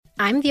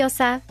I'm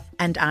Diosa.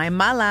 And I'm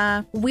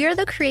Mala. We're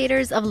the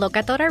creators of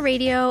Locatora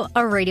Radio, a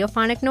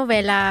radiophonic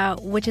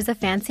novela, which is a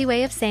fancy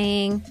way of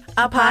saying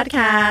a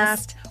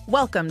podcast.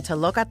 Welcome to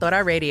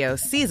Locatora Radio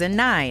Season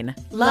 9.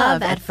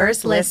 Love at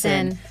First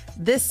Listen.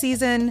 This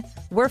season,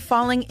 we're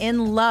falling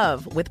in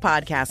love with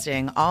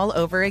podcasting all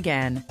over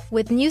again.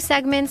 With new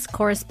segments,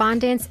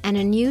 correspondence, and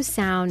a new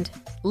sound.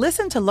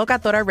 Listen to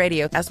Locatora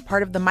Radio as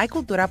part of the My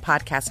Cultura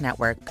Podcast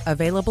Network,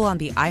 available on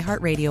the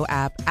iHeartRadio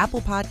app,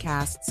 Apple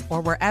Podcasts,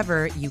 or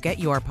wherever you get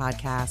your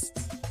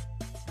podcasts.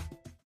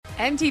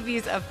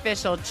 MTV's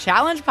official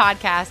Challenge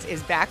podcast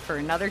is back for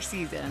another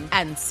season.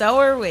 And so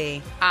are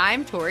we.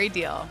 I'm Tori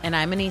Deal. And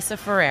I'm Anissa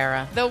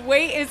Ferreira. The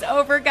wait is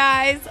over,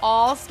 guys.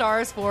 All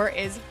Stars 4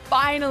 is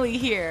finally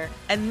here.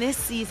 And this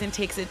season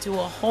takes it to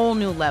a whole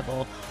new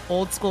level.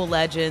 Old school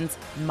legends,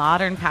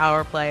 modern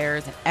power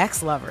players, and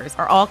ex-lovers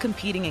are all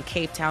competing in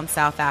Cape Town,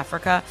 South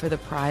Africa for the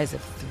prize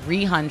of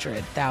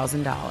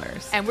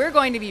 $300,000. And we're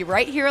going to be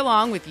right here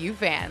along with you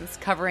fans,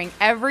 covering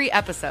every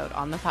episode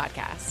on the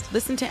podcast.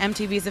 Listen to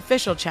MTV's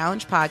official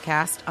Challenge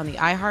podcast on the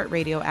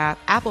iHeartRadio app,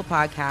 Apple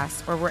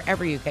Podcasts, or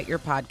wherever you get your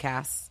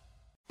podcasts.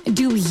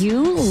 Do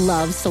you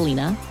love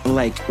Selena?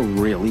 Like,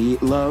 really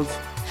love?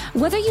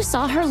 Whether you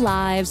saw her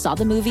live, saw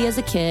the movie as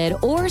a kid,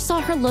 or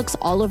saw her looks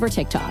all over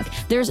TikTok,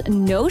 there's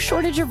no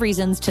shortage of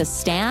reasons to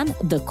stan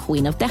the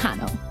Queen of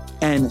Tejano.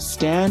 And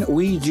Stan,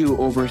 we do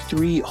over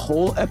 3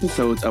 whole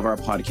episodes of our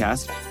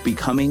podcast,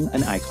 Becoming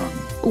an Icon.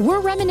 We're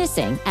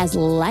reminiscing as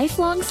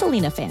lifelong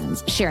Selena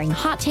fans, sharing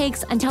hot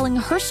takes and telling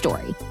her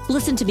story.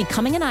 Listen to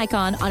Becoming an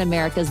Icon on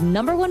America's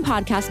 #1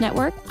 podcast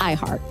network,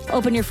 iHeart.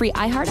 Open your free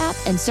iHeart app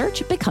and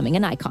search Becoming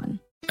an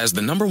Icon. As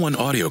the #1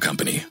 audio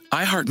company,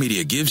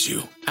 iHeartMedia gives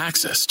you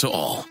access to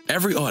all.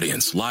 Every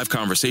audience, live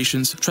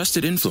conversations,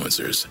 trusted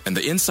influencers, and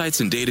the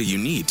insights and data you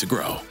need to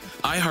grow.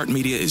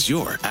 iHeartMedia is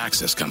your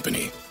access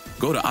company.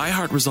 Go to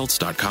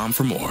iHeartResults.com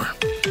for more.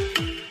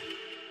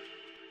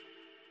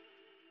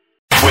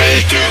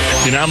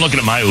 You know, I'm looking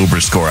at my Uber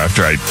score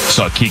after I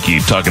saw Kiki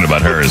talking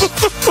about hers.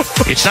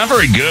 It's not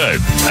very good,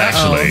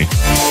 actually.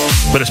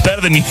 But it's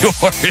better than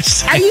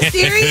yours. Are you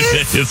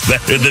serious? It's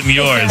better than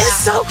yours. It's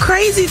so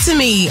crazy to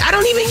me. I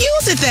don't even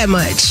use it that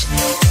much.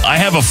 I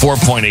have a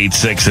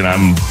 4.86, and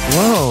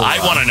I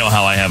want to know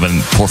how I have a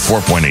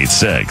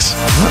 4.86.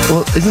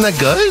 Well, isn't that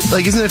good?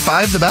 Like, isn't it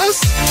 5 the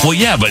best? Well,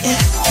 yeah, but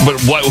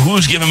what?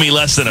 Who's giving me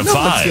less than a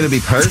 5? It's going to be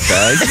perfect.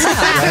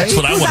 That's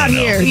what I want to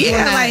know. Here?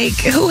 Yeah, like,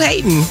 who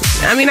hating?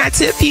 I mean, I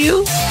tip you.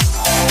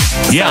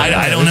 Yeah,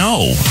 I don't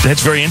know.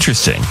 That's very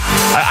interesting.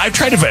 I've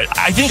tried to.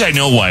 I think I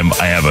know why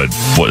I have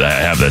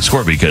that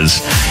score,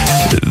 because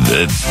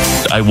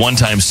I one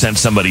time sent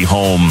somebody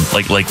home.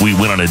 Like we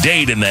went on a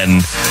date, and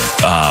then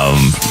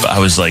I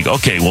was like,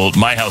 okay, well,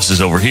 my house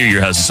is over here,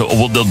 your house is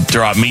they'll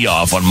drop me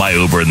off on my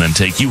Uber and then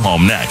take you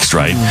home next,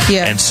 right?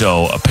 Yeah. And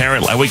so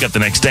apparently, I wake up the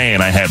next day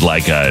and I had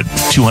like a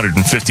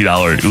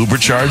 $250 Uber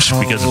charge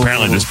because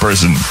apparently this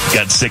person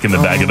got sick in the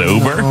back of the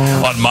Uber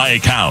on my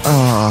account.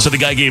 So the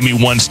guy gave me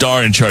 1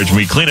 star and charged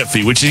me cleanup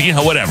fee, which is,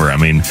 whatever. I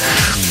mean,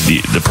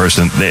 the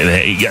person,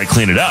 they got to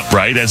clean it up,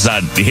 right? That's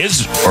not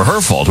his or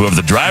her fault, whoever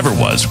the driver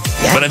was.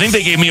 Yeah. But I think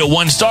they gave me a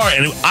 1 star,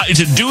 and it's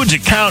a dude's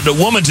account, a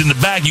woman's in the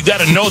back. You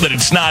got to know that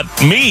it's not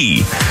me.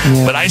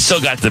 Yeah. But I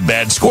still got the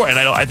bad score, and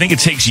I think it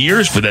takes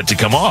years for that to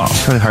come off.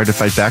 It's really hard to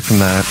fight back from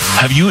that.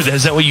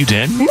 Is that what you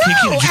did? No,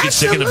 did you get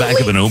sick in the back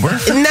of an Uber?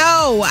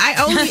 No, I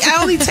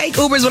only take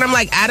Ubers when I'm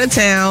like out of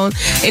town,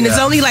 and it's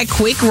only like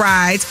quick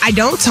rides. I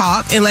don't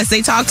talk unless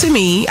they talk to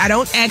me. I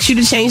don't ask you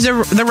to change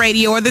the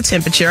radio or the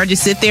temperature. I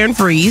just sit there and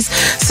freeze.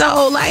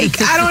 So,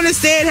 like, I don't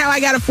understand how I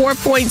got a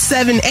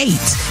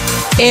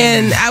 4.78.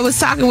 And I was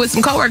talking with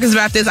some coworkers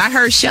about this. I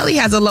heard Shelly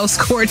has a low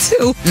score,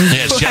 too.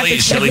 Yeah,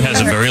 Shelly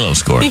has a very low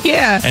score.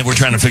 Yeah. And we're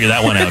trying to figure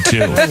that one out,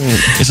 too.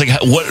 It's like,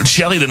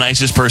 Shelly, the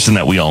nicest person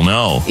that we all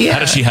know. Yeah. How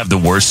does she have the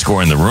worst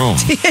score in the room?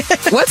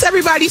 What's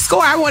everybody's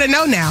score? I want to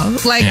know now.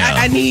 Like, yeah.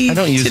 I need I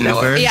don't use to know.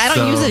 Uber, yeah, I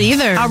don't use it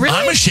either. Oh, really?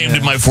 I'm ashamed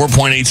of my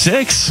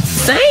 4.86.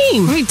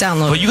 Same. Let me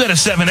download But you got a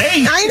 7.8.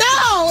 I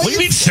know. What do you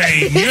mean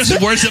same? Yours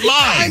is worse than mine.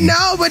 I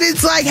know, but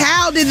it's like,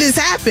 how did this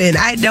happen?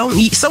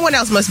 Someone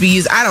else must be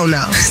using. I don't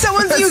know.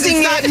 Someone's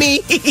using not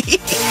me.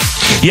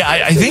 Yeah,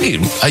 I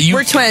think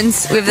we're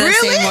twins. We have the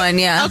same one.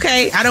 Yeah.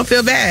 Okay, I don't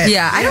feel bad.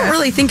 Yeah, I don't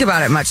really think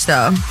about it much,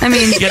 though. I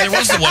mean, yeah, there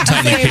was the one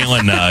time that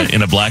Kaylin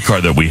in a black car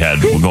that we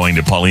had going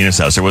to Paulina's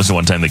house. There was the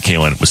one time that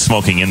Kaylin was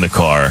smoking in the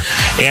car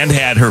and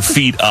had her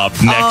feet up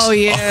next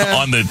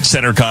on the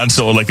center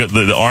console, like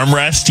the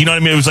armrest. You know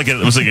what I mean? It was like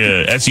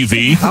a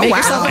SUV. Oh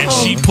wow! And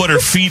she put her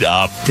feet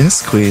up.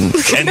 Yes, queen.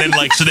 And then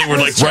so they were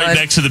right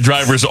next to the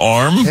driver's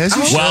arm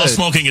while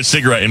smoking a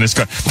cigarette in his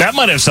car. That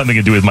might have something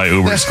to do with my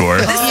Uber score.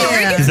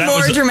 It's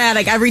more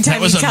dramatic every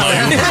time you tell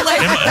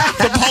it.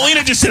 But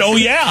Paulina just said, "Oh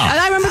yeah." And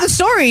I remember the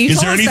story.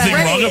 Is there anything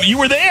wrong? You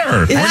were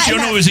there. You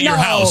know it was at your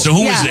house. So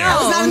who was there? I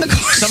was not in the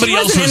car. Somebody she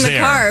else wasn't was in the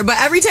there. car, but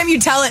every time you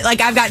tell it,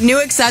 like, I've got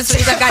new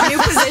accessories, I've got new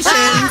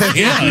positions.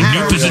 Yeah,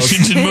 new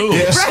positions and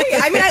moves. Right.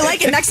 I mean, I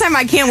like it. Next time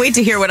I can't wait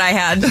to hear what I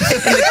had in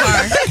the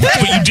car.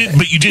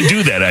 But you did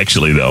do that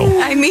actually,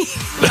 though. I mean,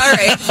 all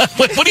right.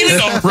 What do you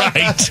mean, all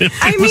right?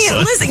 I mean,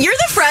 listen, you're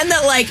the friend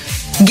that, like,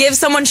 gives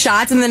someone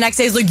shots and the next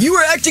day is like, you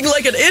were acting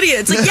like an idiot.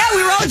 It's like, yeah,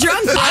 we were all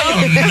drunk.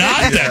 I am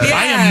not that. Yeah.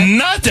 I am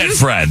not that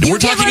friend. You We're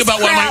give talking us about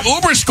why crap. my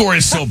Uber score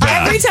is so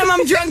bad. Every time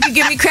I'm drunk, you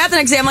give me crap the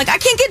next day. I'm like, I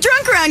can't get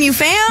drunk around you,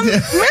 fam.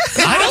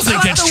 I don't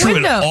think that's true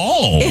at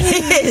all.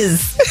 It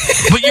is.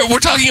 But we're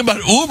talking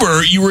about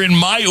Uber. You were in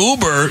my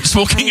Uber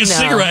smoking a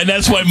cigarette, and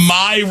that's why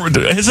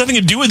it has nothing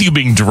to do with you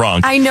being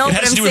drunk. I know, it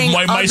has but to do I'm with saying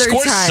why my other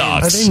score times.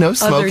 sucks. Are they no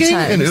smoking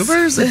in times.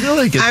 Ubers? I feel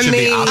like it should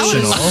be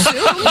optional.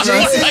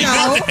 I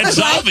know, it's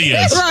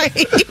obvious. Right.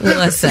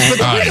 Listen. All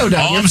right,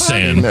 all I'm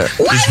saying is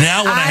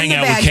now when I hang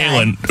out with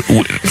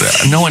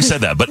Kaylin, no one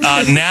said that, but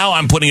now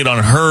I'm putting it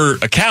on her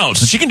account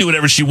so she can do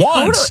whatever she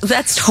wants.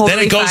 That's totally Then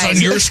it goes fine.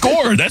 on your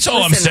score. That's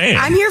all I'm saying.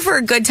 I'm here for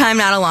a good time,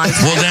 not a long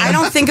time. Well, then, I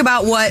don't think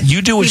about what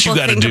you do what people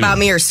you gotta think do. about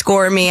me or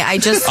score me. I'm I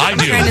do.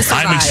 trying to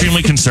survive. I'm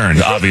extremely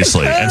concerned,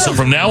 obviously. And so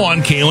from now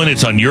on, Kaylin,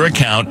 it's on your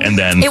account, and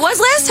then... It was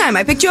last time.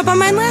 I picked you up on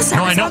mine last time.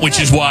 No, I It's know, all which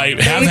good. is why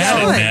have we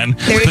at go. it, man.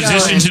 There we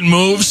Positions go. and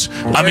moves.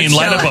 I mean,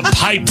 light up a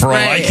pipe for all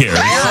I Right. care.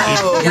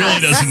 Yeah. It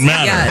really doesn't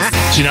matter.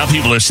 Yes. See, now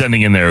people are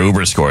sending in their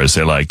Uber scores.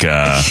 They're like,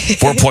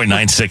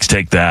 4.96,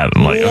 take that.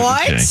 I'm like,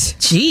 What? okay.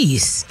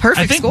 Jeez.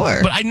 Perfect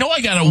score. But I know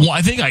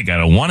I think I got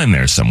a 1 in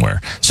there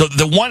somewhere. So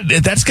the one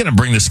that's going to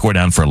bring the score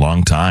down for a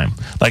long time.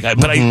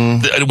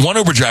 One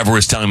Uber driver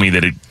was telling me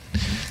that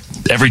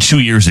every 2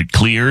 years it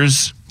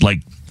clears, like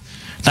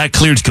not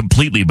clears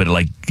completely, but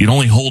it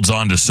only holds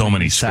on to so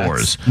many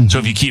scores. So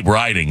if you keep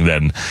riding,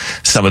 then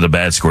some of the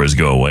bad scores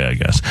go away, I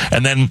guess.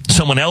 And then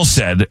someone else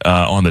said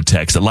on the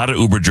text, a lot of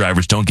Uber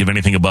drivers don't give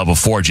anything above a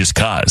 4 just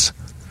cause.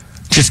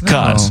 Just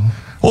cause.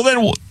 Well,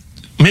 then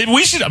maybe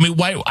we should. I mean,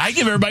 why? I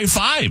give everybody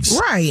 5s.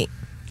 Right.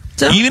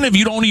 Even if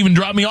you don't even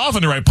drop me off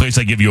in the right place,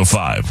 I give you a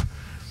 5.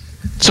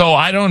 So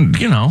I don't,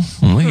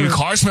 your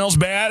car smells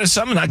bad or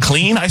something, not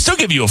clean, I still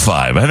give you a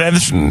 5.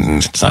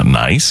 It's not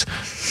nice.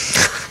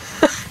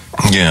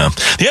 Yeah.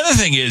 The other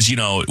thing is,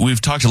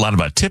 we've talked a lot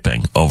about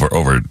tipping over.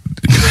 We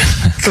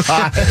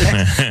talked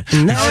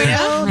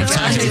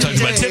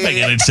about tipping,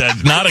 and it's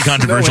not a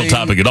controversial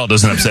topic at all. It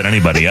doesn't upset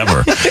anybody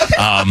ever. But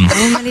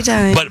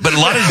a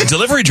lot of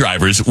delivery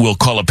drivers will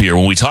call up here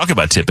when we talk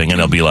about tipping, and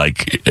they'll be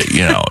like,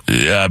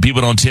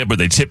 people don't tip or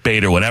they tip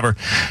bait or whatever.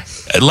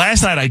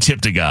 Last night I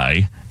tipped a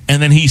guy,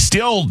 and then he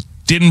still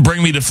didn't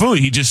bring me the food.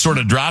 He just sort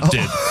of dropped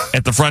it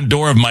at the front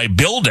door of my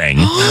building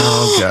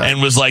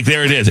and was like,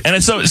 there it is.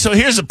 And so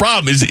here's the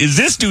problem is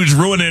this dude's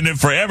ruining it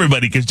for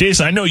everybody. Because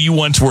Jason, I know you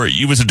once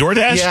you was a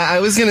DoorDash? Yeah, I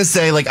was going to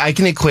say, I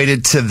can equate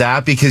it to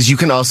that because you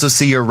can also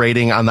see your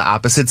rating on the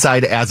opposite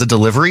side as a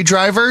delivery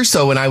driver.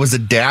 So when I was a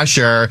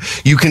dasher,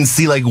 you can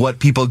see what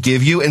people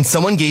give you. And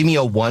someone gave me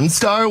a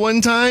 1-star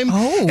one time.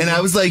 And I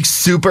was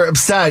super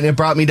upset. And it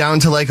brought me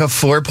down to a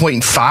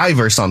 4.5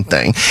 or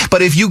something.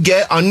 But if you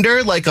get under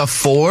a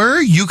 4,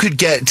 you could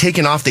get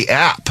taken off the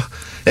app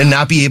and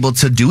not be able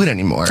to do it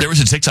anymore. There was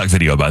a TikTok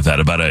video about that,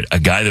 about a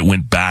guy that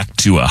went back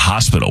to a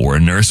hospital where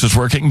a nurse was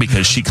working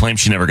because she claimed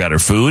she never got her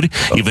food,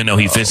 even though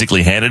he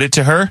physically handed it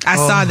to her. I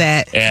saw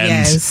that.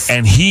 Yes.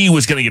 And he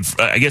was going to get,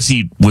 I guess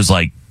he was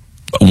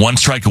 1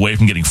 strike away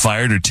from getting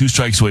fired or 2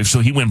 strikes away. So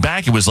he went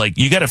back and was like,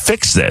 you got to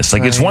fix this.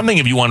 It's one thing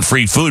if you want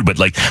free food, but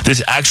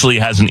this actually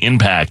has an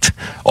impact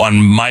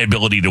on my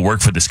ability to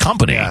work for this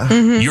company. Yeah.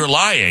 Mm-hmm. You're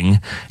lying,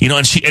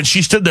 and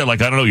she stood there I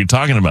don't know what you're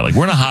talking about.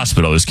 We're in a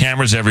hospital. There's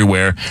cameras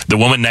everywhere. The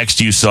woman next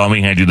to you saw me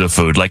hand you the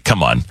food.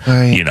 Come on,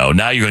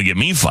 now you're going to get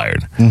me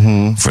fired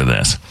for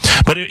this.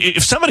 But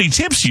if somebody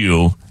tips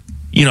you,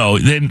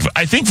 then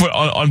I think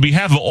on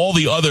behalf of all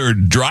the other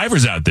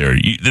drivers out there,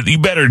 you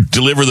better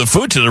deliver the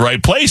food to the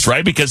right place,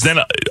 right? Because then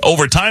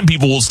over time,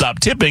 people will stop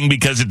tipping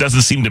because it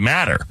doesn't seem to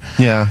matter.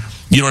 Yeah.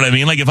 You know what I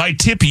mean? If I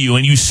tip you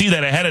and you see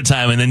that ahead of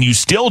time and then you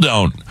still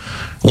don't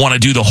want to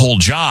do the whole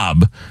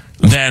job,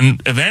 then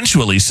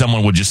eventually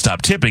someone would just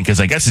stop tipping because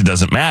I guess it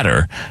doesn't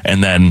matter.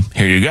 And then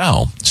here you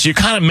go. So you're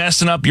kind of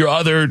messing up your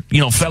other,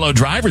 fellow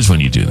drivers when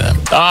you do that.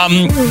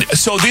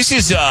 So this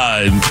is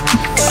on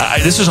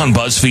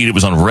BuzzFeed. It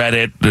was on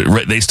Reddit.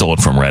 They stole it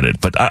from Reddit.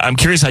 But I'm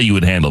curious how you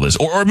would handle this.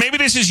 Or maybe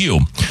this is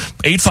you.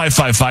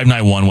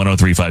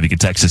 855-591-1035. You can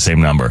text the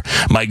same number.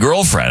 My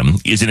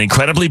girlfriend is an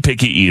incredibly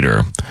picky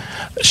eater.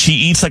 She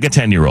eats like a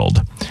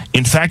 10-year-old.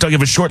 In fact, I'll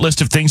give a short list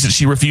of things that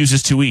she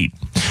refuses to eat.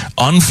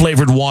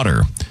 Unflavored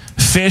water.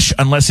 Fish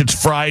unless it's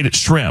fried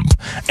shrimp.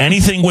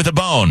 Anything with a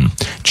bone.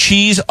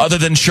 Cheese other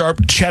than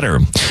sharp cheddar.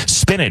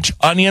 Spinach,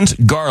 onions,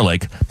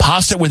 garlic.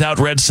 Pasta without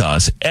red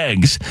sauce.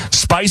 Eggs.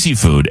 Spicy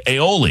food.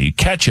 Aioli.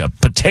 Ketchup.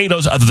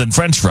 Potatoes other than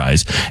French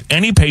fries.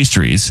 Any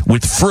pastries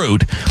with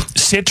fruit,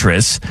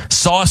 citrus,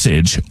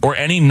 sausage, or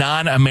any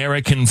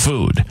non-American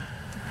food.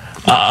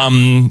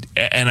 And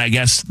I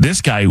guess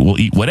this guy will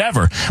eat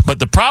whatever. But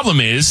the problem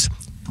is,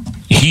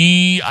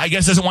 he, I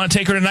guess, doesn't want to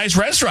take her to nice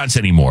restaurants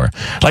anymore.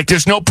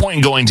 There's no point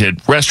in going to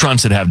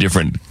restaurants that have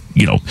different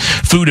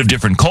food of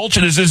different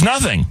cultures. There's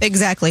nothing.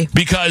 Exactly.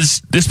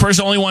 Because this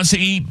person only wants to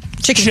eat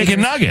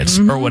chicken nuggets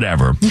or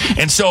whatever.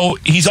 And so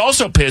he's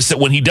also pissed that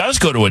when he does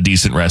go to a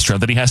decent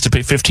restaurant that he has to pay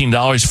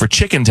 $15 for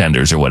chicken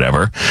tenders or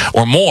whatever,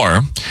 or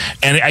more.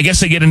 And I guess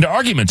they get into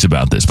arguments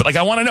about this. But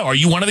I want to know, are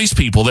you one of these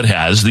people that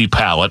has the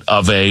palate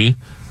of a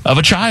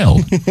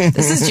child?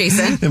 This is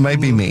Jason. It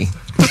might be me.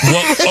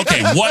 Well,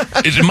 okay,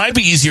 it might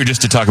be easier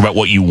just to talk about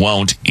what you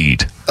won't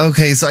eat.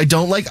 Okay, so I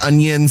don't like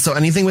onions. So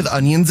anything with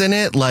onions in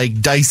it, like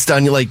diced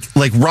onion, like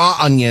raw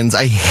onions,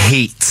 I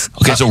hate.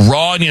 Okay, so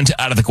raw onions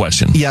out of the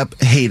question.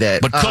 Yep, hate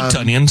it. But cooked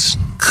onions?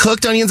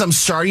 Cooked onions, I'm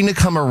starting to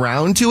come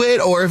around to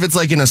it. Or if it's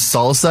like in a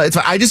salsa, it's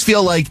fine. I just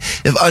feel like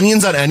if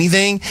onions on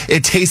anything,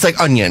 it tastes like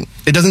onion.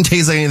 It doesn't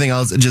taste like anything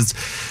else. It just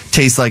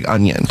tastes like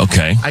onion.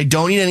 Okay. I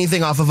don't eat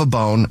anything off of a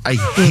bone. I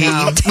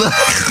hate.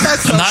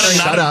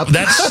 Shut up.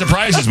 That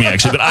surprises me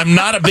actually, but I'm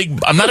not a big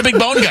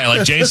bone guy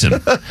like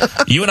Jason.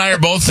 You and I are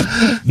both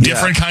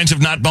different kinds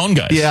of not bone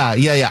guys.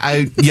 Yeah.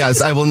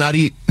 I will not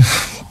eat.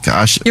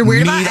 Gosh, you're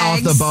weird meat about off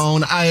eggs? the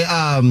bone.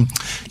 I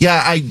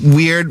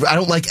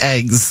don't like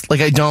eggs.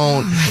 Like I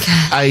don't.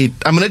 I'm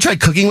gonna try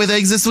cooking with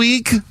eggs this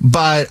week,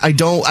 but I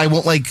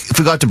won't like if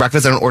we go out to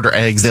breakfast. I don't order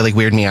eggs. They like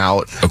weird me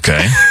out.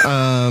 Okay.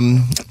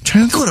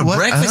 Trying to go to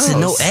breakfast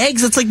and no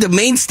eggs. It's like the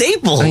main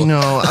staple. I know.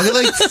 I'll get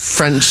like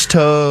French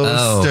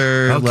toast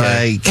or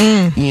like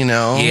pancakes.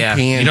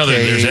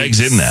 There's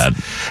eggs in that.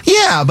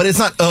 Yeah, but it's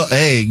not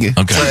egg.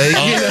 Okay.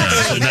 Like,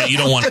 so now you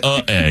don't want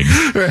egg.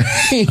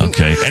 Right.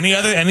 Okay.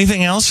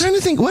 Anything else? I'm trying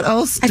to think what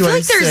else I feel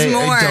like there's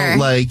more. I don't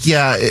like.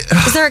 Yeah.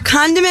 Is there a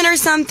condiment or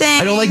something?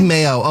 I don't like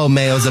mayo. Oh,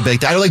 mayo's a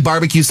big thing. I don't like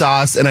barbecue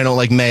sauce and I don't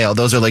like mayo.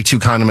 Those are like two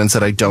condiments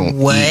that I don't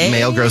eat.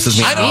 Mayo grosses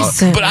me out.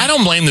 But I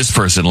don't blame this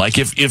person. Like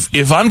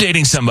if I'm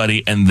dating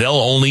somebody and they'll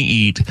only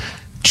eat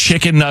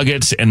chicken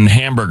nuggets and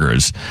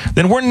hamburgers,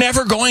 then we're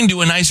never going to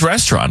a nice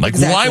restaurant. Like,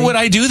 Why would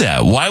I do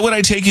that? Why would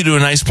I take you to a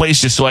nice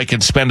place just so I can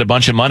spend a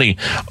bunch of money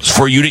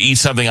for you to eat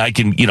something I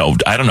can,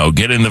 I don't know,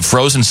 get in the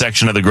frozen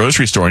section of the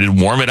grocery store and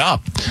just warm it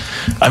up?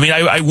 I mean,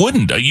 I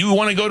wouldn't. You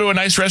want to go to a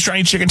nice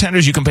restaurant, eat chicken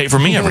tenders, you can pay for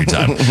me every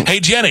time. Hey,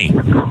 Jenny.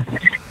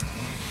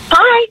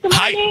 Hi, good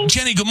morning. Hi,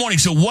 Jenny, good morning.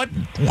 So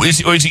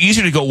is it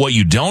easier to go what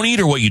you don't eat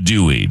or what you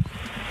do eat?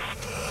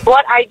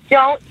 What I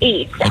don't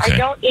eat. Okay. I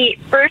don't eat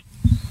fruits,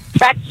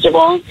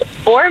 vegetables,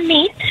 or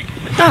meat,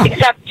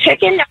 except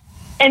chicken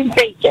and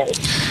bacon.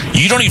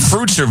 You don't eat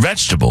fruits or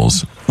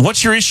vegetables?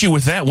 What's your issue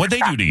with that? What'd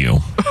they do to you?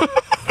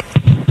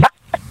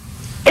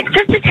 It's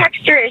just a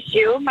texture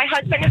issue. My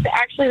husband is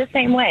actually the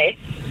same way.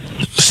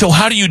 So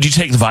how do you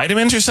take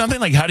vitamins or something?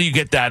 Like, how do you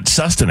get that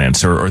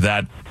sustenance or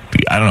that,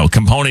 I don't know,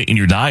 component in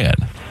your diet?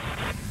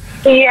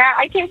 Yeah,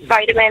 I take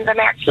vitamins.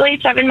 I'm actually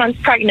 7 months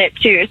pregnant,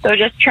 too, so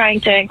just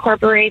trying to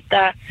incorporate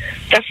the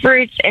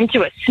fruits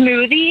into a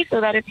smoothie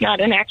so that it's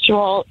not an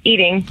actual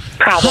eating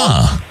problem.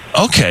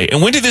 Huh. Okay.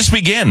 And when did this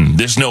begin,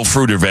 this no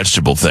fruit or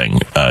vegetable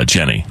thing,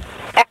 Jenny?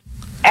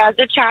 As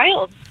a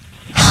child.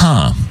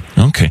 Huh.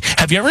 Okay.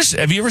 Have you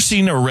ever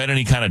seen or read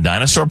any kind of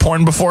dinosaur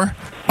porn before?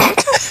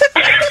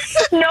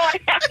 No, I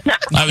have not.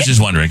 I was just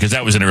wondering because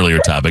that was an earlier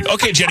topic.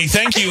 Okay, Jenny,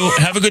 thank you.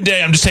 Have a good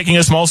day. I'm just taking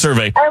a small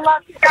survey. I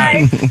love you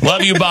guys.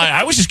 Love you. Bye.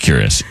 I was just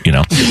curious,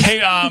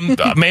 Hey,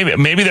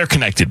 maybe they're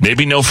connected.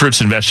 Maybe no fruits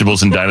and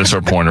vegetables and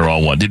dinosaur porn are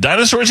all one. Did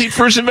dinosaurs eat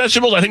fruits and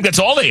vegetables? I think that's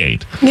all they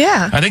ate.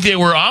 Yeah. I think they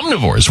were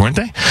omnivores, weren't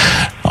they?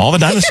 All the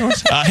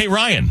dinosaurs? Hey,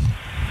 Ryan.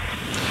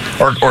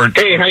 Or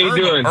hey, how you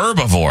doing?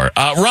 Herbivore.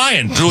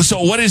 Ryan,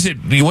 so what is it?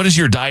 What is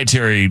your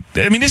dietary?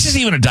 I mean, this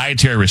isn't even a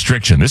dietary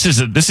restriction. This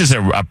is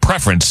a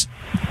preference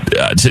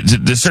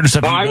to certain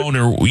stuff you won't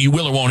or you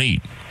will or won't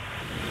eat.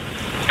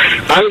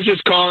 I was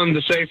just calling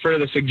to say for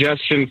the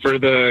suggestion for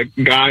the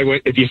guy,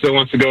 if he still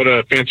wants to go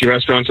to fancy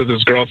restaurants with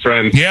his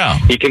girlfriend,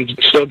 he can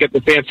still get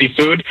the fancy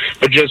food,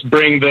 but just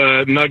bring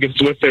the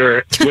nuggets with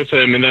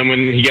him. And then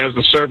when he has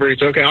the server,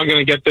 he's okay, I'm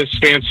going to get this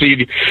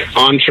fancy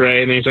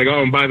entree. And then he's like,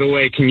 oh, and by the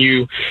way, can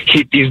you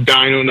keep these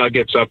dino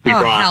nuggets up we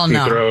brought and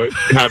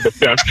have the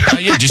chef?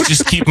 Yeah,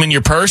 just keep them in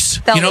your purse.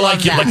 They'll like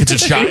it's a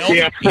child.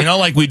 Yeah.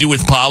 Like we do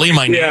with Polly,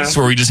 my niece,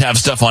 where we just have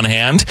stuff on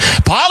hand.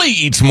 Polly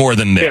eats more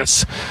than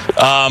this.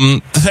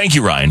 Thank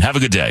you, Ryan. Have a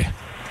good day.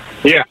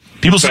 Yeah.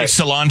 People say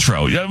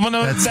cilantro. Well,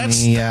 no,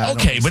 that's me, yeah,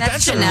 okay, but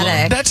that's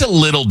genetic. That's a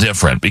little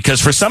different because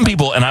for some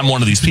people, and I'm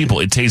one of these people,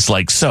 it tastes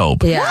like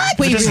soap. Yeah.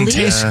 What? It doesn't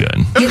taste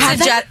good.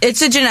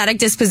 It's a genetic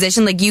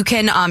disposition. Like you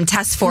can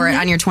test for it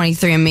on your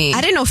 23andMe.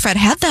 I didn't know Fred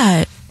had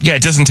that. Yeah,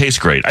 it doesn't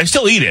taste great. I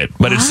still eat it,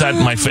 but it's not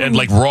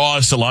like raw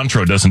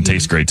cilantro doesn't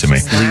taste great to me.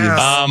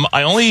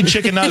 I only eat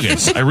chicken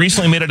nuggets. I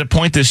recently made it a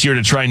point this year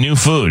to try new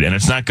food, and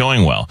it's not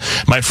going well.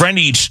 My friend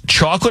eats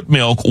chocolate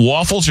milk,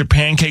 waffles or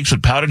pancakes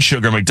with powdered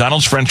sugar,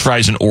 McDonald's French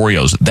fries, and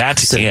Oreos.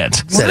 That's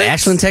it. Is that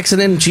Ashland texting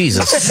in?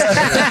 Jesus.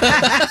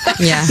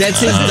 Yeah. That's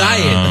his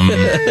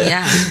diet.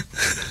 Yeah.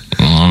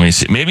 Let me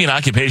see. Maybe an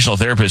occupational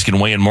therapist can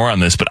weigh in more on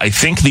this, but I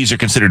think these are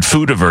considered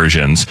food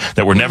aversions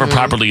that were never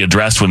properly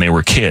addressed when they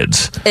were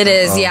kids. It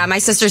is, yeah. My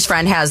sister's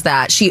friend has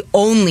that. She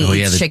only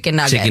eats chicken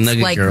nuggets. Chicken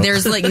nugget girl.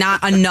 There's not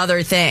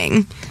another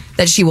thing.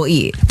 that she will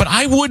eat. But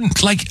I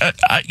wouldn't, like,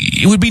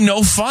 it would be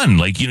no fun.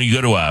 Like, you know, you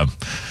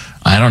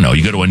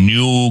go to a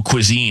new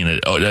cuisine,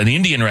 an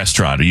Indian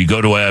restaurant, or you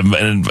go to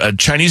a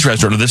Chinese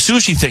restaurant, or the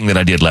sushi thing that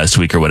I did last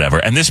week or whatever,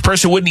 and this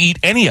person wouldn't eat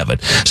any of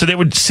it. So they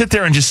would sit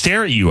there and just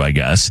stare at you, I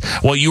guess,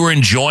 while you were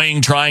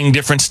enjoying trying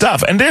different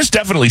stuff. And there's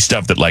definitely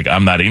stuff that, like,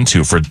 I'm not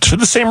into for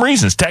the same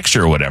reasons,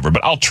 texture or whatever,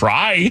 but I'll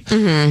try.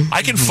 Mm-hmm.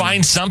 I can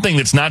find something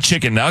that's not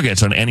chicken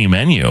nuggets on any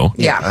menu.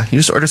 Yeah. You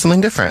just order something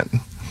different.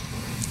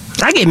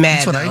 I get mad.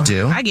 That's what I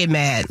do. I get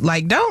mad.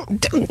 Like, don't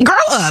grow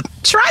up.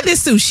 Try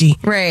this sushi.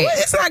 Right. Well,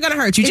 it's not going to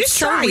hurt you. Just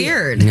try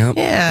weird. it. Yep.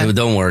 Yeah. It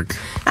don't work.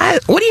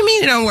 What do you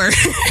mean it don't work?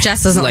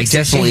 Jess doesn't like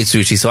Jess won't eat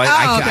sushi. So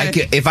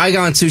if I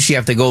go on sushi, I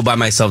have to go by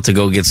myself to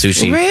go get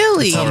sushi.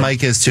 Really? That's how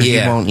Mike is too.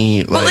 Yeah. He won't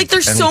eat. But like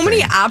there's so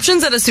many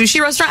options at a sushi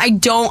restaurant. I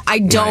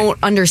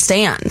don't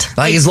understand.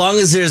 Like as long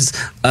as there's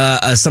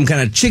some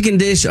kind of chicken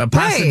dish, a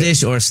pasta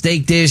dish, or a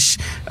steak dish,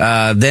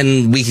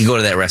 then we can go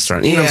to that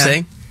restaurant. You know what I'm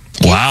saying?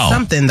 Wow.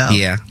 Something though.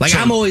 Yeah. Like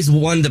I'm always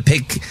one to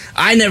pick.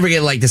 I never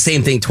get like the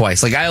same thing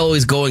twice. Like I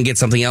always go and get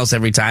something else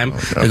every time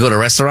I go to a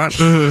restaurant.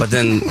 Mm-hmm. But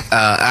then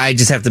I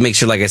just have to make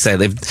sure, like I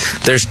said, if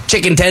there's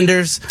chicken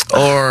tenders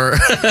or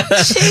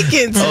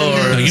chicken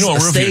tenders. You know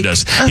what Rufio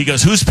does? He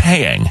goes, "Who's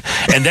paying?"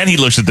 And then he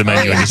looks at the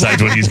menu and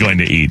decides what he's going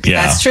to eat.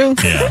 Yeah. That's true.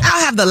 Yeah.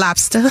 I'll have the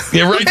lobster.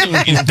 Yeah, right.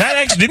 That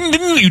actually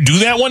didn't you do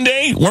that one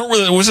day?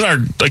 Wasn't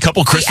a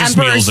couple Christmas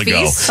meals ago?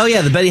 Feast? Oh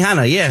yeah, the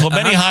Benihana. Yeah. Well,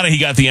 Benihana, he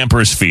got the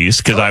Emperor's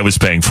Feast because I was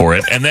paying for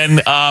it, and then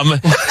a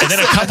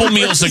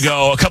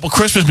couple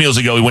Christmas meals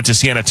ago, we went to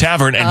Siena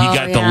Tavern and he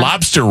got the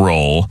lobster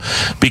roll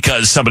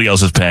because somebody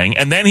else was paying,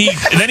 and then he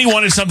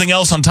wanted something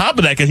else on top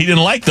of that because he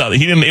didn't like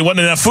it wasn't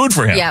enough food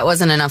for him. Yeah, it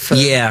wasn't enough food.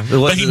 Yeah,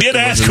 but he did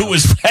ask who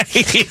was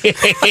paying.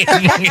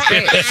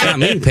 It's not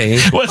me paying.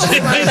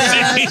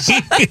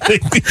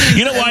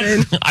 You know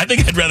what? I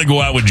think I'd rather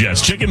go out with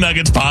Jess. Chicken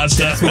nuggets,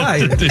 pasta. That's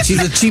why. She's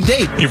a cheap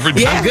date.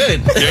 I'm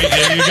good.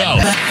 There you go.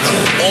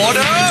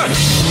 Order!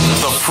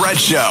 The Fred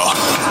Show.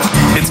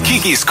 It's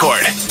Kiki's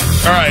Court.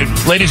 All right,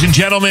 ladies and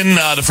gentlemen,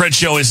 the Fred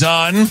Show is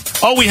on.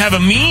 Oh, we have a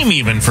meme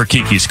even for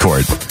Kiki's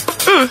Court.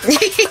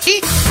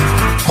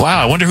 Wow,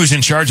 I wonder who's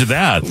in charge of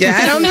that. Yeah,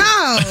 I don't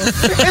know.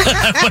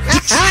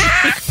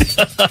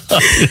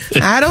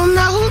 I don't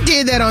know who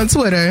did that on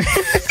Twitter.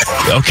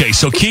 Okay,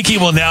 so Kiki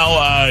will now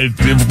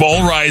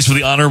all rise for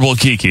the Honorable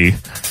Kiki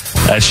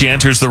as she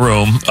enters the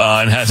room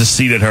and has a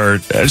seat at her.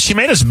 She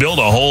made us build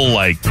a whole,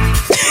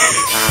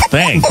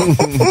 thing.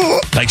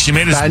 Like, she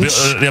made us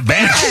build a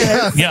bench.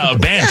 Yeah, a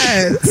bench.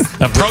 Yes.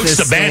 Approach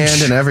the bench.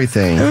 Stand and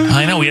everything.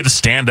 I know, we had to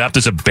stand up.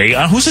 There's a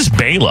bailiff. Who's this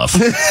bailiff?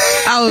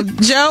 Oh,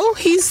 Joe,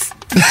 he's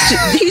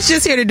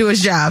just here to do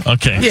his job.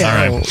 Okay,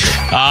 yeah. All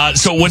right.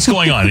 So what's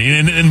going on?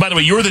 And by the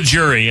way, you're the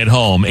jury at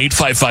home.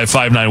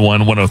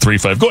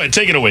 855-591-1035. Go ahead,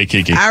 take it away,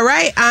 Kiki. All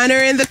right,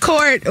 honor in the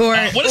court, or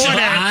what is order.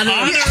 Honor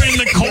in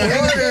the court.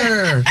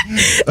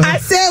 I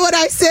said what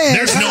I said.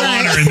 There's no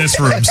honor in this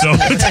room, so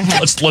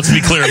let's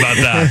be clear about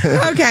that.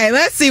 Okay,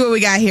 let's see what we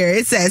got here.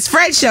 It says,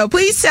 Fred Show,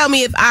 please tell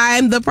me if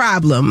I'm the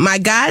problem. My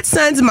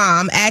godson's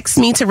mom asked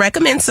me to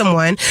recommend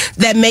someone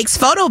that makes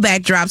photo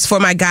backdrops for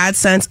my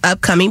godson's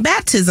upcoming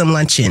baptism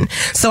luncheon.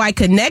 So I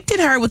connected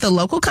her with a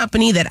local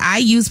company that I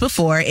used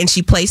before, and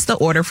she placed the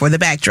order for the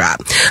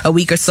backdrop. A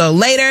week or so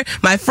later,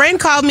 my friend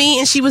called me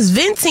and she was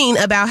venting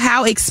about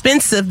how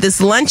expensive this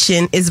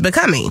luncheon is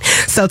becoming.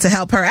 So to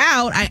help her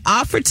out, I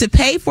offered to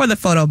pay for the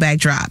photo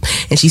backdrop,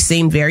 and she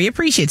seemed very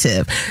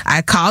appreciative.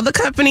 I called the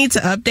company to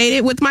update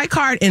it with my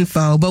card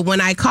info, but when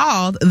I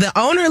called, the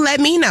owner let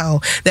me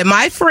know that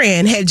my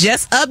friend had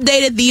just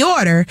updated the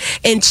order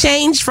and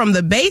changed from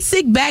the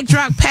basic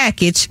backdrop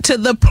package to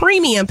the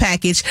premium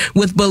package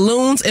with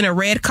balloons and a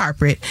red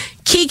carpet.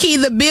 Kiki,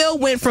 the bill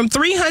went from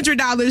 $300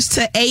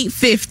 to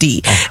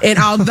 $850. And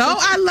although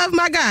I love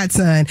my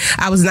godson,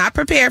 I was not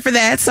prepared for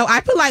that. So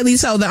I politely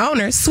told the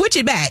owner, switch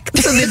it back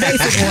to the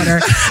basic order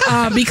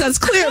because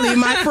clearly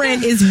my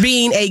friend is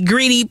being a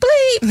greedy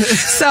bleep.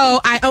 So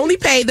I only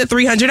paid the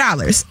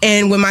 $300.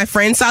 And when my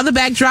friend saw the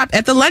backdrop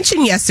at the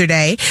luncheon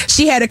yesterday,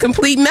 she had a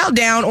complete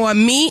meltdown on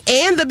me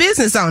and the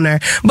business owner.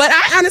 But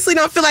I honestly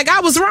don't feel like I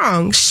was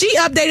wrong. She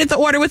updated the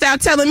order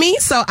without telling me,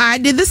 so I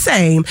did the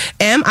same.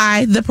 Am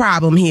I the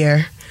problem here?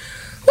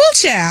 Well,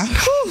 child,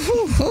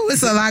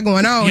 it's a lot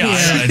going on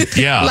here.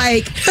 Yeah.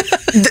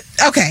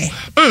 Okay.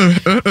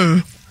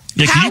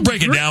 Yeah, can you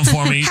break it down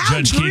for me,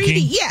 Judge greedy?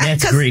 Kiki? Yeah,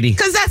 that's greedy.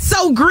 Because that's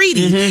so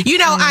greedy. Mm-hmm. You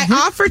know, I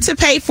offered to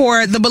pay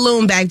for the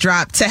balloon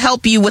backdrop to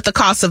help you with the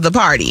cost of the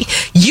party.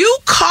 You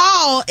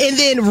call and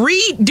then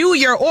redo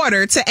your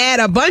order to add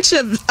a bunch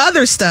of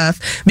other stuff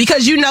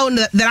because you know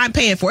that I'm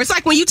paying for it. It's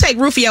like when you take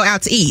Rufio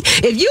out to eat.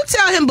 If you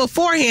tell him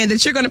beforehand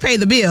that you're going to pay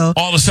the bill,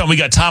 all of a sudden we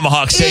got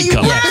tomahawk steak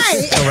coming.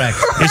 Right. Correct.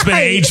 It's been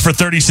aged for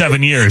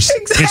 37 years.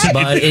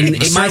 Exactly.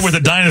 It started with a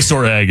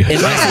dinosaur egg.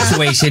 In my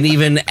situation,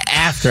 even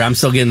after. I'm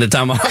still getting the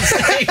tomahawk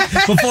steak.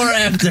 Before or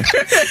after.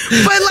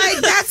 But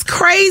like, that's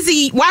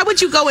crazy. Why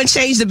would you go and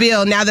change the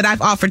bill now that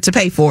I've offered to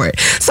pay for it?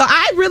 So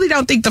I really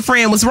don't think the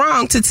friend was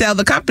wrong to tell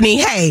the company,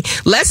 hey,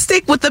 let's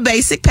stick with the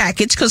basic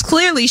package, because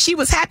clearly she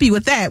was happy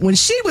with that when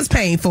she was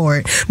paying for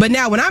it. But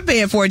now when I'm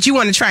paying for it, you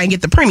want to try and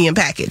get the premium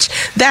package.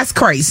 That's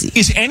crazy.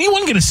 Is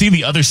anyone going to see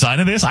the other side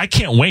of this? I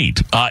can't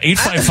wait.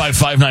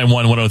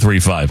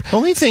 855-591-1035.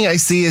 Only thing I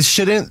see is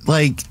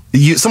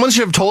someone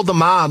should have told the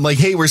mom, like,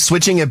 hey, we're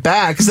switching it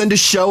back. Because then to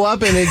show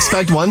up and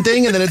expect one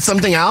thing and then it's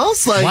something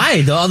else? Like,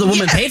 why? The other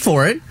woman paid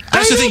for it.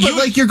 That's the thing.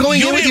 You're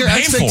going in with your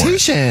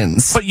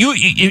expectations. But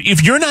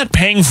if you're not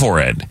paying for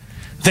it,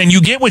 then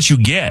you get what you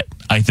get,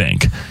 I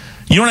think.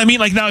 You know what I mean?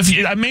 Like, now,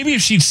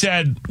 if she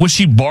said, was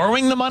she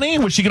borrowing the money?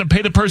 Was she going to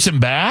pay the person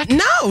back?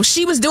 No,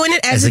 she was doing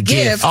it as a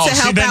gift to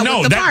help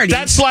out with the party.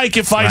 That's like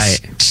if I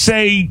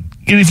say,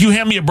 if you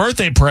hand me a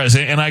birthday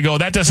present and I go,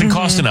 that doesn't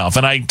cost enough,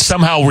 and I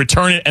somehow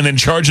return it and then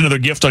charge another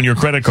gift on your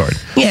credit card.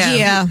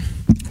 Yeah.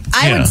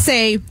 I would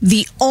say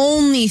the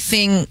only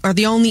thing or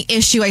the only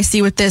issue I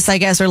see with this, I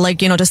guess, or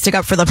to stick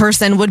up for the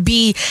person would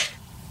be,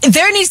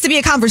 there needs to be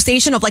a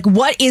conversation of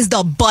what is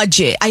the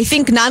budget? I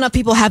think not enough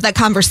people have that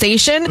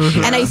conversation,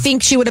 and I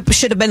think should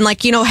have been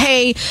like,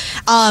 hey,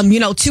 $200,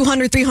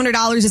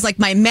 $300 is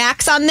my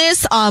max on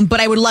this, but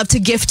I would love to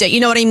gift it. You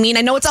know what I mean?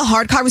 I know it's a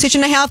hard conversation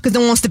to have because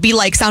no one wants to be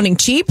sounding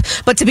cheap,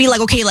 but to be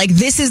okay,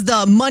 this is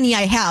the money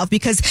I have,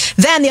 because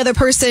then the other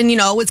person,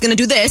 is going to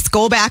do this,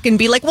 go back and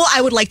be like, well,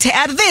 I would like to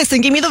add this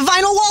and give me the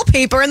vinyl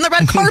wallpaper and the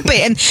red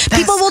carpet, and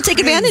people will take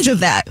advantage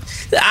of that.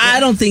 I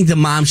don't think the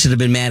mom should have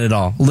been mad at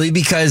all,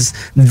 because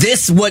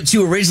this is what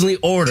you originally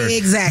ordered.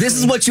 Exactly. This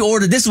is what you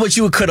ordered. This is what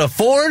you could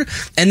afford.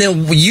 And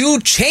then you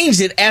changed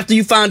it after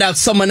you found out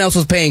someone else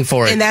was paying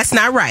for it. And that's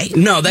not right.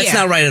 No, that's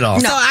not right at all.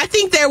 So I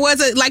think there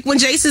was when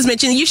Jason's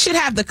mentioned, you should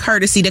have the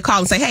courtesy to call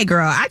and say, hey,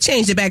 girl, I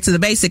changed it back to the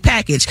basic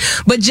package.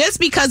 But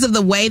just because of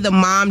the way the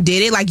mom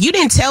did it, you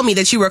didn't tell me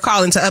that you were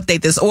calling to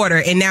update this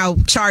order and now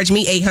charge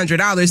me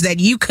 $800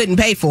 that you couldn't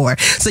pay for.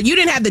 So you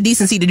didn't have the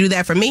decency to do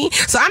that for me.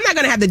 So I'm not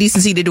going to have the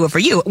decency to do it for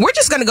you. We're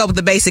just going to go with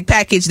the basic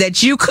package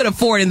that you could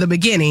afford in the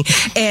beginning.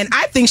 And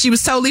I think she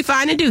was totally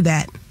fine to do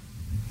that.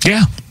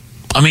 Yeah.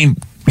 I mean,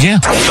 yeah.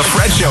 The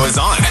Fred Show is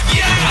on.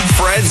 Yeah.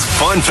 Fred's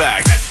Fun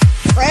Fact.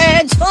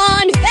 Fred's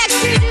Fun Fact.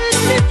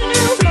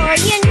 The more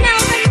you know,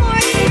 the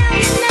more you know.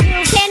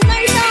 You can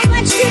learn so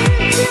much.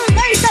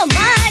 Learn so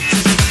much.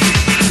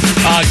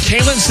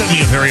 Kaylin sent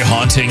me a very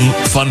haunting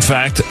fun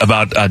fact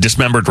about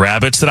dismembered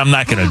rabbits that I'm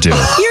not going to do.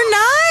 You're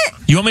not?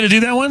 You want me to do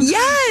that one?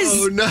 Yes.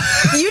 Oh, no.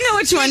 You know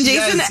which one,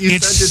 Jason? Yes,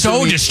 it's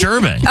so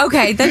disturbing.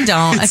 Okay, then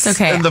don't. It's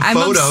okay. And the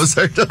photos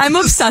are... I'm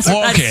obsessed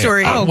with that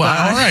story. All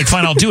right,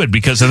 fine. I'll do it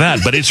because of that.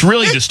 But it's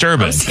really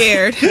disturbing. I'm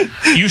scared.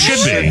 You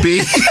should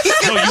be.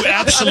 No, you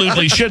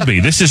absolutely should be.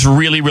 This is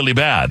really, really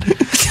bad.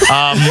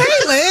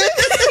 Kaylin.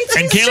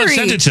 And Kaylin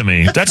sent it to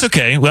me. That's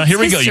okay. Well, here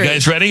we go. You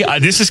guys ready?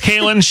 This is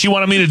Kaylin. She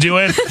wanted me to do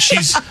it.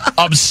 She's,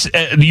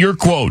 your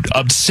quote,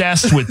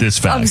 obsessed with this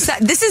fact.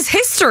 This is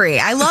history.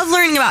 I love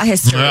learning about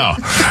history. Yeah.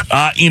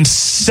 In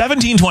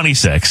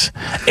 1726,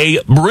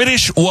 a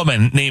British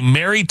woman named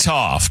Mary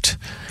Toft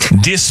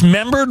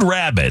dismembered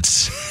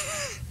rabbits,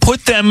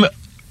 put them up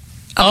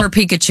her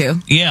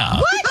Pikachu. Yeah.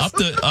 What?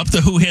 Up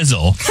the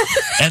hoo-hizzle,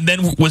 and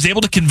then was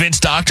able to convince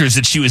doctors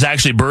that she was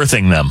actually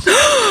birthing them.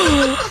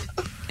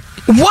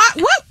 What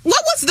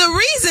was the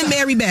reason,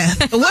 Mary Beth?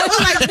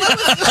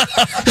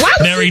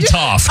 Mary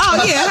Toft.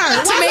 Oh, yeah,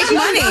 her. To make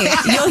money.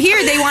 You'll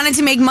hear they wanted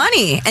to make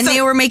money, and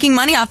they were making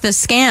money off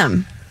this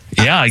scam.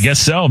 Yeah, I guess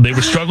so. They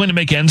were struggling to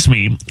make ends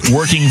meet,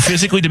 working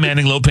physically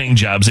demanding, low-paying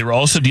jobs. They were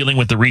also dealing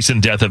with the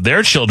recent death of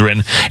their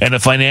children and the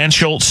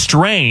financial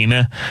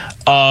strain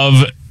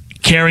of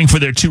caring for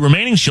their two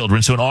remaining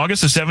children. So in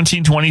August of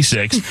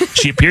 1726,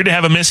 she appeared to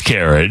have a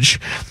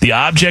miscarriage. The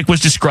object was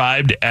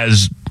described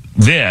as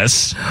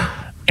this,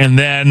 and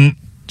then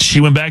she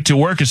went back to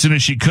work as soon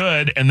as she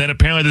could, and then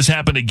apparently this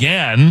happened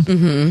again,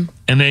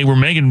 and they were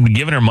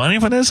giving her money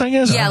for this, I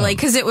guess? Yeah,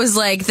 because it was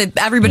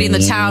everybody in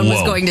the town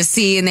was going to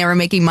see, and they were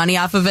making money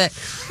off of it.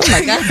 Oh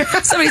my God,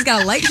 somebody's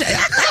got a light.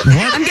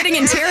 I'm getting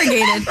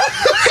interrogated.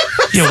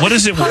 Yeah, what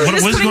is it? What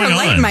is going on?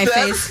 Light in my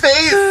face.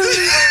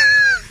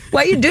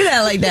 Why you do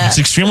that like that? It's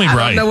extremely bright.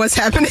 I don't know what's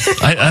happening.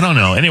 I don't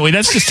know. Anyway,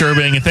 that's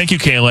disturbing, and thank you,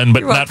 Kaylin,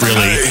 but not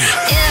really.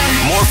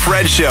 More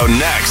Fred Show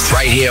next.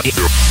 Right here.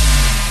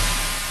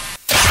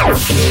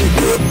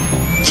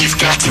 You've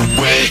got to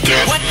wake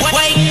up.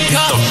 Wake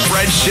up. The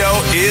Fred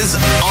Show is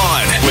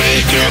on.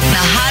 Wake up.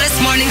 The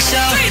hottest morning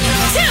show. 3,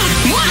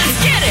 2, 1,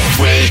 get it.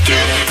 Wake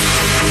up.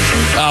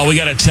 We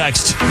got a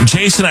text.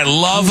 Jason, I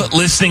love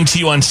listening to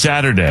you on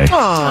Saturday.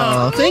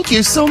 Oh, thank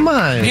you so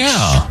much.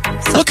 Yeah.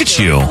 Look at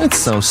you. That's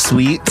so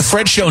sweet. The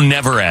Fred Show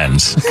never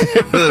ends.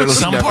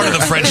 Some part of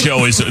the Fred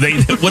Show is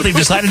what they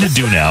decided to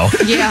do now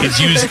is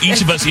use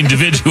each of us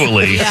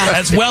individually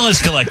as well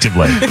as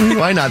collectively.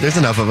 Why not? There's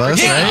enough of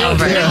us, right?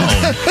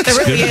 It's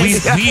good.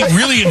 We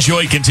really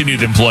enjoy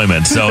continued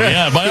employment. So,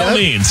 by all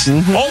means.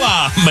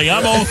 Hola, me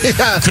llamo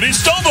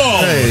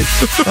Cristobal. Hey.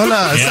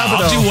 Hola,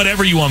 I'll do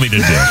whatever you want me to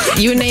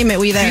do. You name it,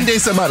 we there.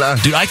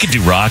 Dude, I could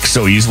do rock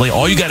so easily.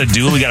 All you got to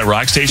do, we got a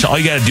rock station, all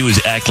you got to do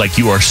is act like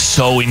you are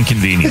so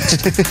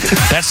inconvenienced.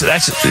 That's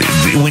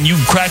when you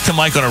crack the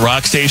mic on a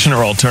rock station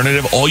or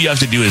alternative, all you have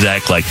to do is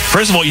act like,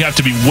 first of all, you have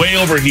to be way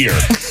over here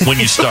when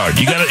you start.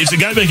 It's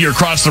got to be here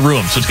across the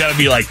room. So it's got to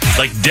be like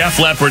Def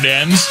Leppard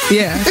ends.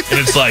 Yeah. And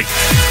it's like,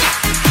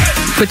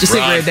 put your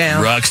cigarette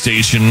down. Rock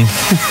station.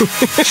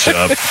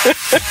 Chub.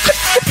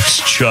 It's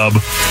Chub.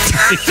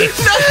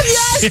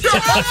 You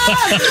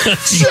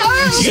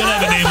gotta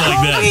have a name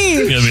like that.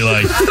 You gotta be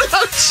like,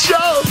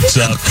 Chub.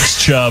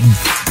 Sucks, Chub.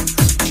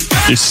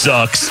 It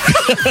sucks.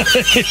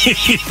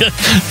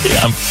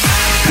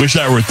 Wish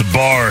I were at the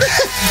bar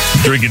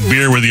drinking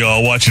beer with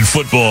y'all watching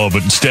football,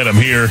 but instead I'm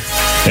here.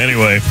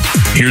 Anyway,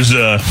 here's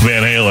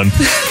Van Halen.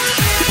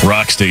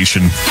 Rock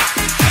Station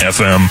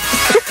FM.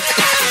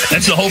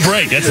 That's the whole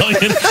break. That's all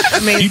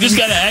you just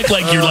got to act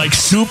like you're like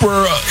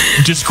super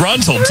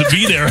disgruntled to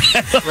be there.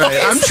 Right.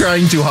 I'm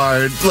trying too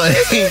hard. Like,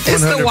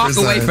 it's the walk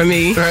away from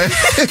me. Right?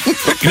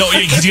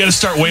 Because you got to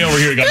start way over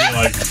here. You got to be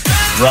like,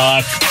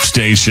 Rock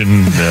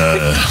Station.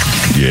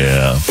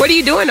 What are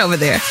you doing over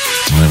there?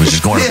 I was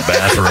just going to the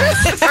bathroom.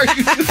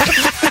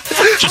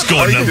 Just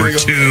going number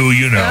 2,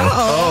 you know.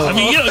 Oh. I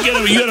mean, you got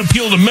to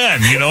appeal to men,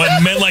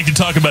 and men like to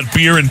talk about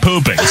beer and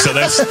pooping, so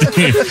that's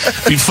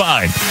be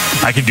fine.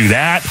 I can do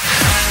that.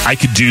 I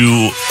could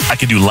do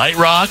light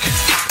rock.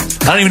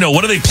 I don't even know.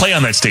 What do they play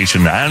on that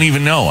station? I don't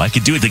even know. I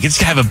could do it. They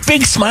just have a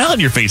big smile on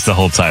your face the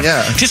whole time.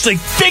 Yeah. Just like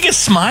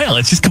biggest smile.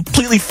 It's just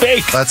completely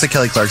fake. That's a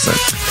Kelly Clarkson.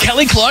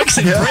 Kelly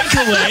Clarkson,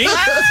 Breakaway.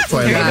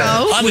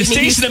 On the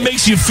station that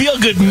makes you feel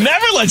good,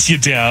 never lets you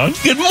down.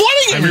 Good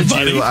morning,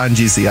 everybody. I need you on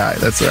GCI.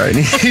 That's where I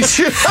need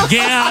you.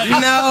 Yeah.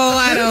 No,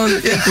 I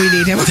don't think we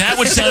need him. That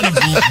would sound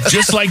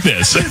just like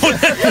this.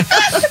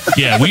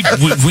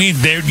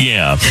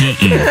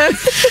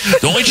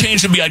 The only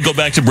change would be I'd go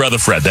back to Brother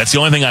Fred. That's the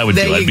only thing I would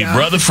do. I'd be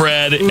Brother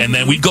Fred, and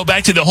then we'd go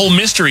back to the whole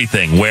mystery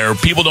thing where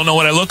people don't know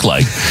what I look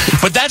like.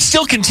 But that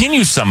still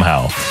continues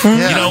somehow.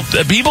 Yeah.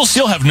 People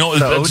still have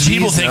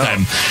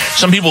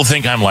some people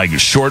think I'm like a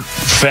short,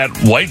 fat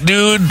white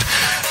dude.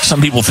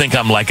 Some people think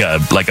I'm like a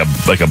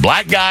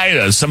black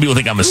guy. Some people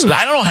think I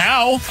don't know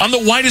how. I'm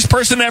the whitest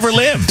person ever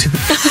lived.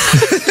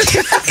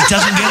 It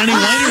doesn't get any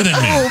whiter than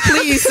me. Oh,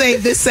 please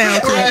save this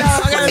sound clip.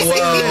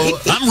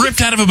 I'm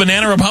ripped out of a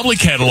Banana Republic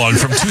catalog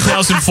from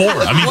 2004.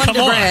 I mean, come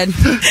on.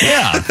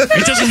 Yeah,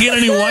 it doesn't get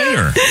any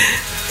whiter.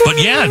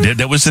 But yeah,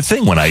 that was the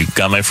thing when I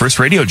got my first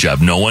radio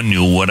job. No one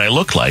knew what I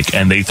looked like,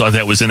 and they thought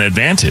that was an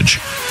advantage.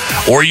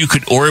 Or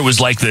it was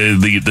like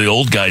the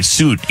old guy's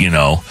suit,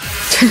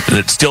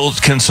 that still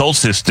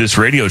consults this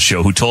radio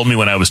show, who told me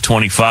when I was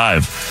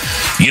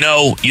 25,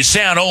 you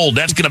sound old.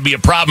 That's going to be a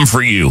problem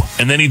for you.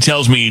 And then he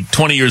tells me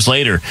 20 years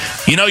later,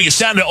 you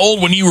sounded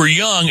old when you were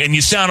young, and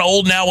you sound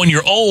old now when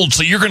you're old.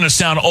 So you're going to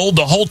sound old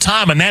the whole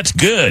time, and that's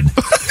good.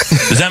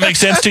 Does that make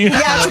sense to you?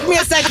 Yeah, it took me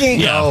a second.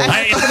 Yeah,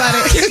 think about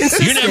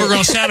it. You're never going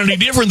to sound any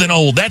different than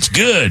old. That's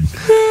good.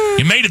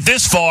 You made it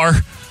this far.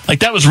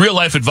 Like, that was real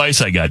life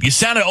advice I got. You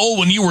sounded old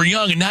when you were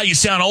young, and now you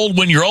sound old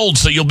when you're old,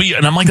 so you'll be...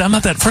 And I'm like,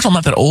 first of all, I'm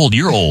not that old.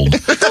 You're old.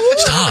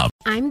 Stop.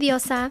 I'm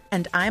Diosa.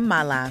 And I'm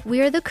Mala.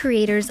 We are the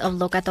creators of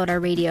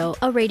Locatora Radio,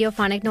 a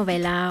radiophonic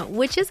novela,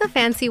 which is a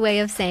fancy way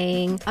of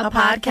saying a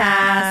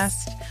podcast.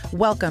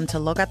 Welcome to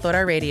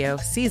Locatora Radio,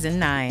 Season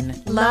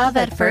 9. Love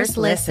at first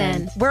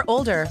listen. We're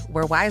older,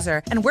 we're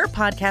wiser, and we're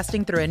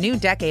podcasting through a new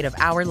decade of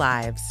our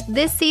lives.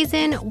 This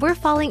season, we're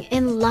falling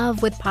in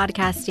love with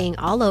podcasting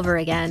all over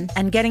again.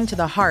 And getting to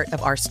the heart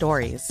of our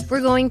stories.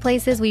 We're going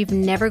places we've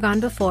never gone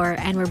before,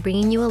 and we're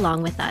bringing you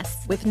along with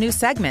us. With new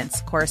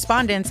segments,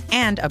 correspondence,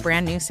 and a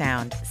brand new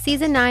sound.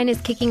 Season 9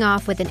 is kicking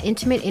off with an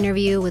intimate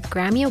interview with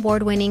Grammy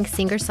Award-winning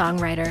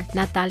singer-songwriter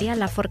Natalia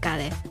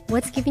Lafourcade.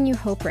 What's giving you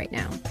hope right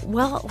now?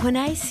 Well, when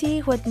I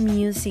see what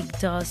music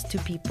does to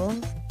people,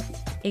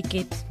 it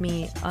gives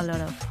me a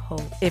lot of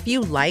hope. If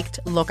you liked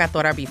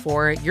Locatora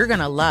before, you're going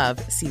to love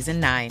Season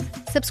 9.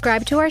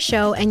 Subscribe to our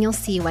show and you'll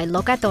see why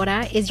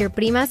Locatora is your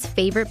prima's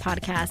favorite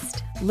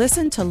podcast.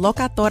 Listen to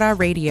Locatora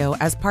Radio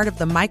as part of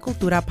the My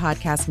Cultura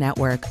Podcast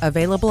Network,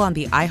 available on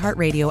the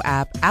iHeartRadio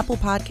app, Apple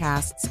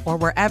Podcasts, or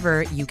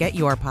wherever you get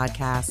your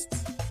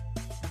podcasts.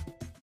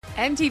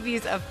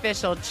 MTV's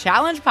official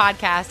Challenge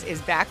podcast is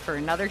back for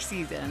another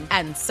season.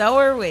 And so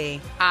are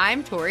we.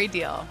 I'm Tori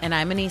Deal. And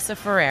I'm Anissa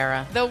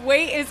Ferreira. The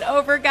wait is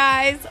over,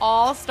 guys.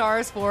 All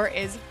Stars 4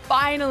 is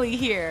finally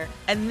here.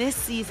 And this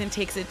season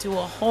takes it to a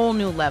whole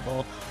new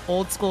level.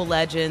 Old school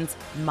legends,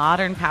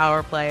 modern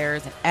power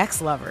players, and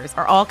ex-lovers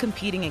are all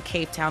competing in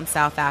Cape Town,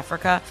 South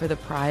Africa for the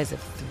prize of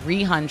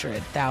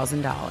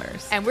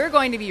 $300,000. And we're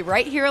going to be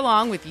right here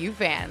along with you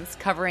fans,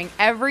 covering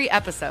every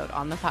episode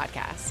on the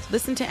podcast.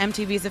 Listen to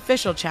MTV's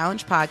official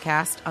Challenge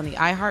podcast on the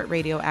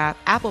iHeartRadio app,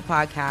 Apple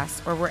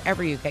Podcasts, or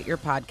wherever you get your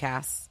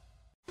podcasts.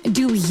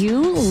 Do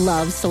you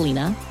love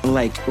Selena?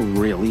 Like,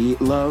 really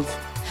love?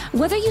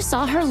 Whether you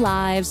saw her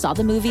live, saw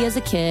the movie as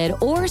a kid,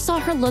 or saw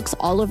her looks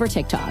all over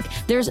TikTok,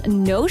 there's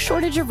no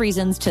shortage of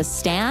reasons to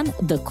stan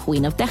the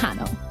Queen of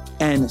Tejano.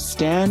 And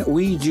Stan,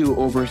 we do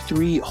over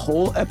 3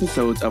 whole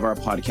episodes of our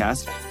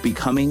podcast,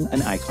 Becoming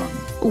an Icon.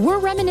 We're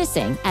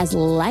reminiscing as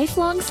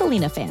lifelong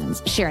Selena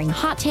fans, sharing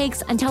hot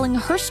takes and telling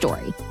her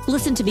story.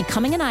 Listen to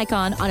Becoming an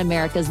Icon on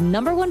America's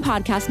 #1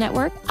 podcast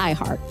network,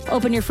 iHeart.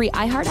 Open your free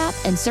iHeart app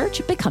and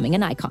search Becoming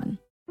an Icon.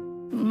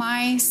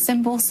 My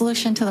simple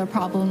solution to the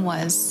problem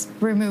was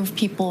remove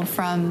people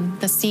from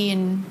the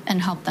scene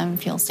and help them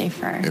feel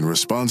safer. In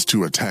response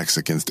to attacks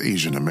against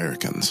Asian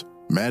Americans,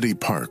 Maddie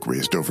Park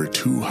raised over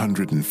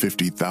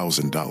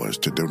 $250,000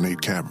 to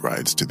donate cab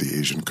rides to the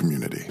Asian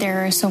community.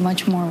 There is so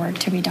much more work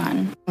to be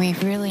done. We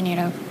really need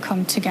to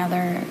come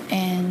together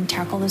and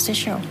tackle this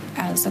issue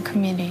as a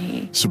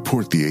community.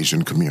 Support the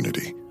Asian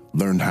community.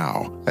 Learn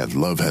how at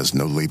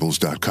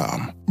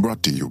lovehasnolabels.com.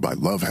 Brought to you by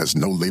Love Has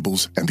No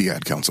Labels and the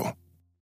Ad Council.